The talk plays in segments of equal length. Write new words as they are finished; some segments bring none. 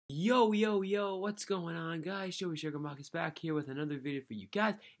Yo, yo, yo, what's going on, guys? Joey Sugarmock is back here with another video for you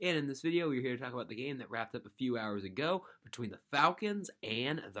guys. And in this video, we're here to talk about the game that wrapped up a few hours ago between the Falcons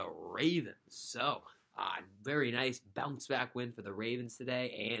and the Ravens. So, very nice bounce back win for the Ravens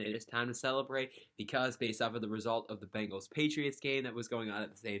today, and it is time to celebrate because based off of the result of the Bengals-Patriots game that was going on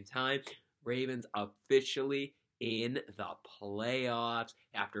at the same time, Ravens officially in the playoffs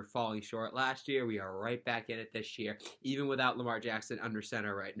after falling short last year. We are right back in it this year, even without Lamar Jackson under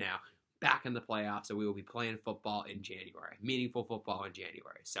center right now. Back in the playoffs, so we will be playing football in January, meaningful football in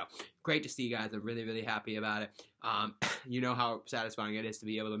January. So great to see you guys. I'm really, really happy about it. You know how satisfying it is to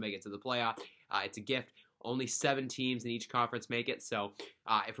be able to make it to the playoff. It's a gift. Only 7 teams in each conference make it, so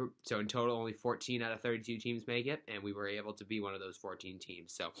in total, only 14 out of 32 teams make it, and we were able to be one of those 14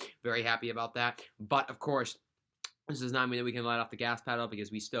 teams. So very happy about that. But of course, this does not mean that we can let off the gas pedal because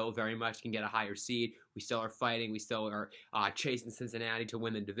we still very much can get a higher seed. We still are fighting. We still are chasing Cincinnati to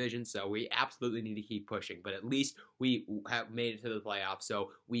win the division. So we absolutely need to keep pushing. But at least we have made it to the playoffs.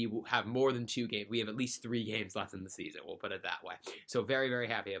 So we have more than 2 games. We have at least 3 games left in the season. We'll put it that way. So very, very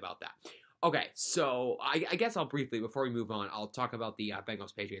happy about that. Okay, so I guess I'll briefly, before we move on, I'll talk about the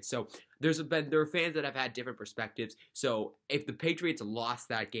Bengals-Patriots. So there are fans that have had different perspectives. So if the Patriots lost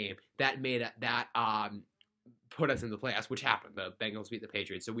that game, that made put us in the playoffs, which happened. The Bengals beat the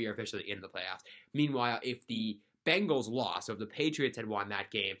Patriots, so we are officially in the playoffs. Meanwhile, if the Bengals lost, so if the Patriots had won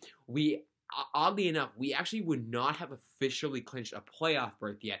that game, we, oddly enough, we actually would not have officially clinched a playoff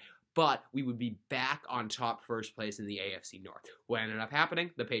berth yet, but we would be back on top first place in the AFC North. What ended up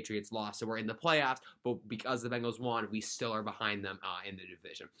happening? The Patriots lost, so we're in the playoffs, but because the Bengals won, we still are behind them in the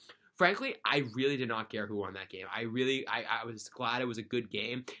division. Frankly, I really did not care who won that game. I was glad it was a good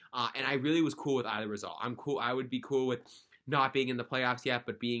game, and I really was cool with either result. I'm cool. I would be cool with not being in the playoffs yet,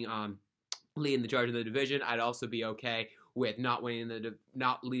 but being leading the charge in the division. I'd also be okay with not leading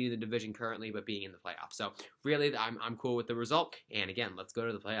the division currently, but being in the playoffs. So really, I'm cool with the result. And again, let's go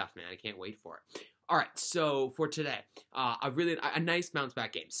to the playoffs, man. I can't wait for it. All right, so for today, a nice bounce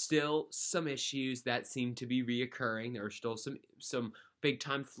back game. Still some issues that seem to be reoccurring. There are still some big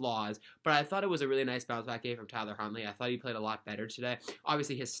time flaws, but I thought it was a really nice bounce back game from Tyler Huntley. I thought he played a lot better today.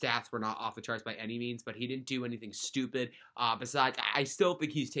 Obviously, his stats were not off the charts by any means, but he didn't do anything stupid. Besides, I still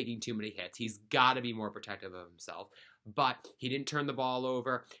think he's taking too many hits. He's got to be more protective of himself. But he didn't turn the ball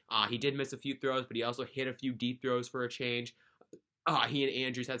over. He did miss a few throws, but he also hit a few deep throws for a change. He and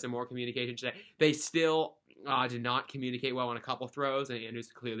Andrews had some more communication today. They still did not communicate well on a couple throws, and Andrews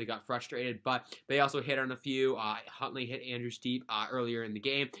clearly got frustrated, but they also hit on a few. Huntley hit Andrews deep earlier in the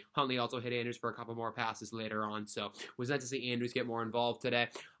game. Huntley also hit Andrews for a couple more passes later on, so it was nice to see Andrews get more involved today.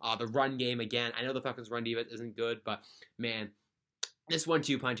 The run game, again, I know the Falcons' run defense isn't good, but, man, this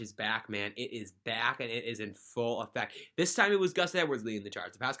 1-2 punch is back, man. It is back, and it is in full effect. This time it was Gus Edwards leading the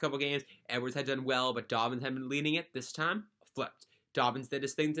charge. The past couple games, Edwards had done well, but Dobbins had been leading it. This time, flipped. Dobbins did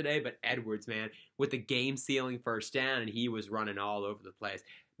his thing today, but Edwards, man, with the game-sealing first down, and he was running all over the place.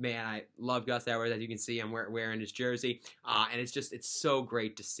 Man, I love Gus Edwards. As you can see, I'm wearing his jersey, and it's so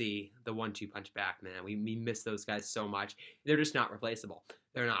great to see the 1-2 punch back, man. We miss those guys so much. They're just not replaceable.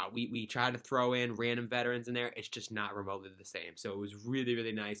 They're not. We try to throw in random veterans in there. It's just not remotely the same. So it was really,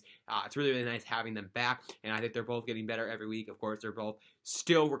 really nice. It's really, really nice having them back, and I think they're both getting better every week. Of course, they're both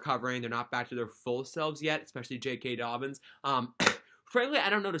still recovering. They're not back to their full selves yet, especially J.K. Dobbins. Frankly, I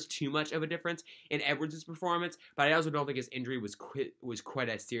don't notice too much of a difference in Edwards' performance, but I also don't think his injury was quite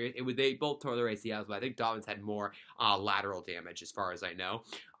as serious. They both tore their ACLs, but I think Dobbins had more lateral damage as far as I know.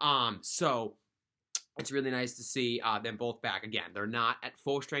 So it's really nice to see them both back. Again, they're not at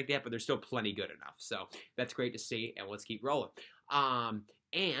full strength yet, but they're still plenty good enough. So that's great to see, and let's keep rolling.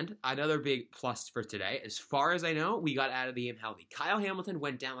 And another big plus for today, as far as I know, we got out of the game healthy. Kyle Hamilton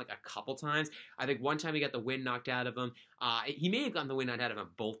went down like a couple times. I think one time he got the wind knocked out of him. He may have gotten the wind knocked out of him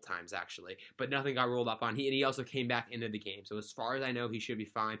both times, actually, but nothing got rolled up on. And he also came back into the game. So as far as I know, he should be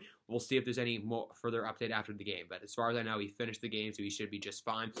fine. We'll see if there's any more further update after the game. But as far as I know, he finished the game, so he should be just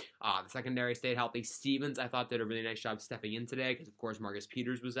fine. The secondary stayed healthy. Stevens, I thought, did a really nice job stepping in today because, of course, Marcus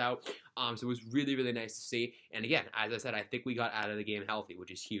Peters was out. So it was really, really nice to see. And again, as I said, I think we got out of the game healthy,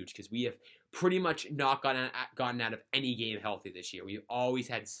 which is huge because we have pretty much not gotten out of any game healthy this year. We've always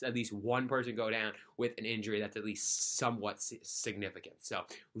had at least one person go down with an injury that's at least somewhat significant. So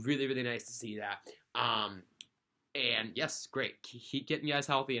really, really nice to see that. And yes, great. Keep getting guys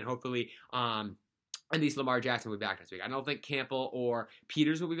healthy, and hopefully at least Lamar Jackson will be back next week. I don't think Campbell or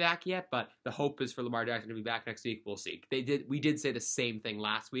Peters will be back yet, but the hope is for Lamar Jackson to be back next week. We'll see. We did say the same thing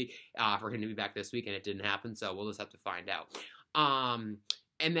last week for him to be back this week, and it didn't happen, so we'll just have to find out.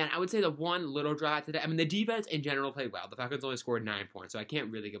 And then I would say the one little drive today, I mean, the defense in general played well. The Falcons only scored 9 points, so I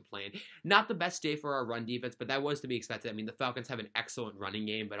can't really complain. Not the best day for our run defense, but that was to be expected. I mean, the Falcons have an excellent running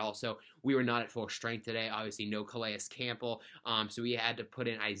game, but also we were not at full strength today. Obviously, no Calais Campbell, so we had to put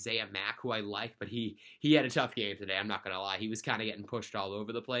in Isaiah Mack, who I like, but he had a tough game today. I'm not going to lie. He was kind of getting pushed all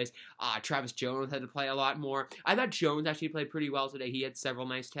over the place. Travis Jones had to play a lot more. I thought Jones actually played pretty well today. He had several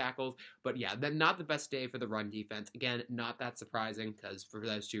nice tackles, but yeah, not the best day for the run defense. Again, not that surprising because for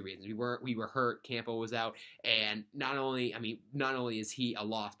those two reasons. We were hurt, Campbell was out, and not only is he a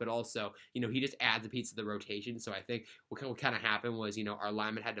loss, but also, he just adds a piece to the rotation. So I think what kind of happened was, our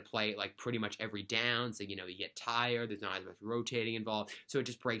linemen had to play like pretty much every down. So, you get tired, there's not as much rotating involved, so it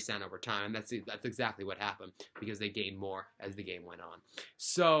just breaks down over time. And that's exactly what happened because they gained more as the game went on.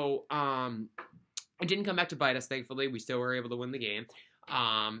 So, it didn't come back to bite us, thankfully. We still were able to win the game.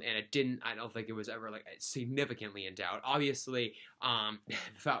 And I don't think it was ever like significantly in doubt. Obviously,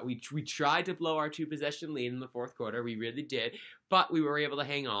 we tried to blow our 2-possession lead in the fourth quarter. We really did, but we were able to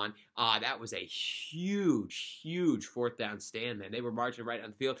hang on. That was a huge fourth down stand, man. They were marching right on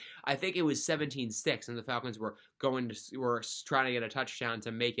the field. I think it was 17-6, and the Falcons were trying to get a touchdown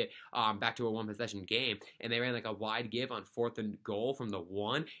to make it back to a 1-possession game, and they ran like a wide give on 4th and goal from the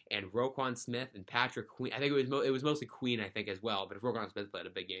 1, and Roquan Smith and Patrick Queen. I think it was mostly Queen, I think, as well, but if Roquan Smith played a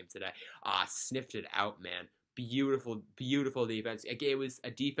big game today, sniffed it out, man. Beautiful defense. It was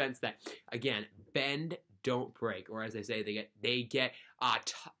a defense that, again, bend, don't break, or as they say, they get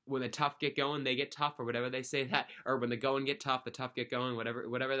when the tough get going, they get tough, or whatever they say that, or when the going get tough, the tough get going,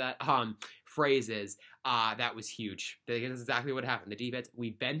 whatever that phrase is. That was huge. That's exactly what happened. The defense,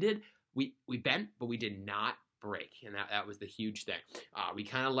 we bent, but we did not break, and that was the huge thing. We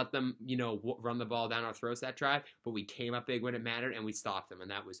kind of let them, run the ball down our throats that drive, but we came up big when it mattered, and we stopped them, and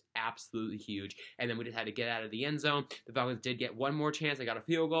that was absolutely huge. And then we just had to get out of the end zone. The Falcons did get one more chance. They got a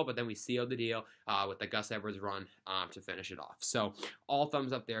field goal, but then we sealed the deal with the Gus Edwards run to finish it off. So all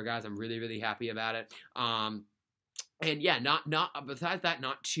thumbs up there, guys. I'm really happy about it. And yeah, besides that,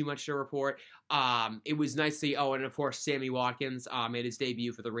 not too much to report. It was nice to see. Oh, and of course, Sammy Watkins made his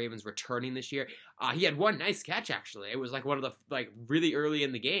debut for the Ravens, returning this year. He had one nice catch, actually. It was like one of the really early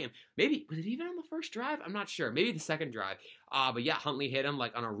in the game. Maybe was it even on the first drive? I'm not sure. Maybe the second drive. But yeah, Huntley hit him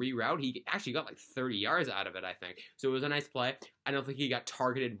like on a reroute. He actually got like 30 yards out of it, I think. So it was a nice play. I don't think he got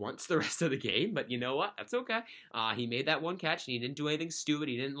targeted once the rest of the game, but you know what? That's okay. He made that one catch, and he didn't do anything stupid.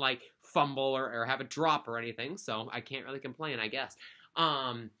 He didn't like fumble or have a drop or anything. So I can't really complain, I guess.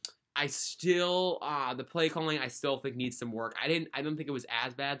 I still, the play calling, I still think needs some work. I don't think it was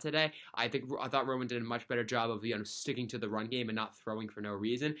as bad today. I thought Roman did a much better job of, sticking to the run game and not throwing for no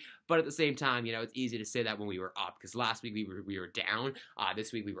reason. But at the same time, it's easy to say that when we were up, because last week we were down.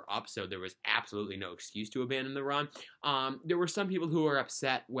 This week we were up, so there was absolutely no excuse to abandon the run. There were some people who were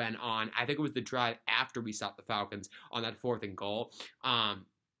upset when I think it was the drive after we stopped the Falcons on that 4th and goal.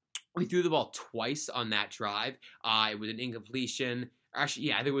 We threw the ball twice on that drive. It was an incompletion. Actually,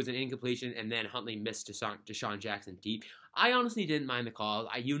 yeah, I think it was an incompletion, and then Huntley missed Deshaun Jackson deep. I honestly didn't mind the call.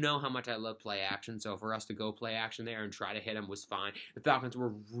 You know how much I love play action, so for us to go play action there and try to hit him was fine. The Falcons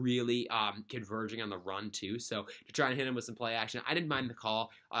were really converging on the run, too, so to try and hit him with some play action, I didn't mind the call.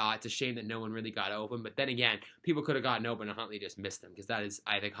 It's a shame that no one really got open, but then again, people could have gotten open, and Huntley just missed them, because that is,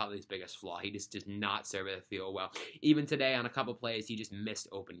 I think, Huntley's biggest flaw. He just does not serve the field well. Even today, on a couple plays, he just missed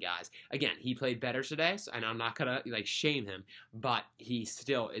open guys. Again, he played better today, and I'm not going to shame him, but he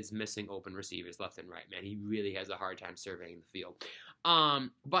still is missing open receivers left and right, man. He really has a hard time serving the field.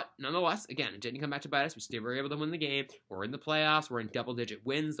 But nonetheless, again, it didn't come back to bite us. We still were able to win the game. We're in the playoffs. We're in double-digit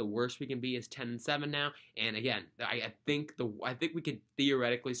wins. The worst we can be is 10-7 now. And again, I think we could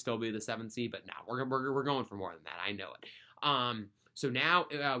theoretically still be the 7th seed, but no, we're going for more than that. I know it. So now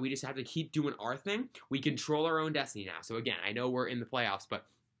we just have to keep doing our thing. We control our own destiny now. So again, I know we're in the playoffs, but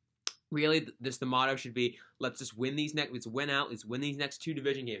really, the motto should be, let's just win these let's win these next 2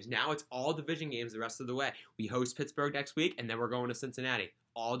 division games. Now it's all division games the rest of the way. We host Pittsburgh next week, and then we're going to Cincinnati.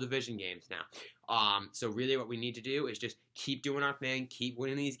 All division games now. So really what we need to do is just keep doing our thing, keep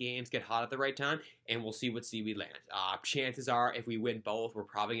winning these games, get hot at the right time, and we'll see what seed we land. Chances are, if we win both, we're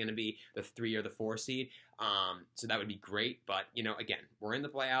probably going to be the 3 or the 4 seed. So that would be great. But, again, we're in the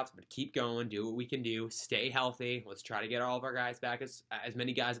playoffs, but keep going, do what we can do, stay healthy. Let's try to get all of our guys back, as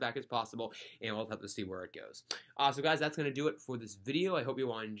many guys back as possible, and we'll have to see where it goes. So guys, that's going to do it for this video. I hope you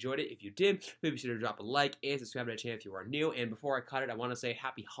all enjoyed it. If you did, maybe be sure to drop a like and subscribe to the channel if you are new. And before I cut it, I want to say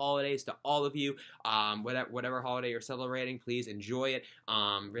happy holidays to all of you. Whatever holiday you're celebrating, please enjoy it.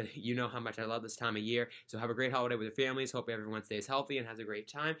 Really, you know how much I love this time of year. So have a great holiday with your families. Hope everyone stays healthy and has a great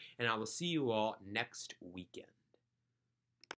time. And I will see you all next weekend.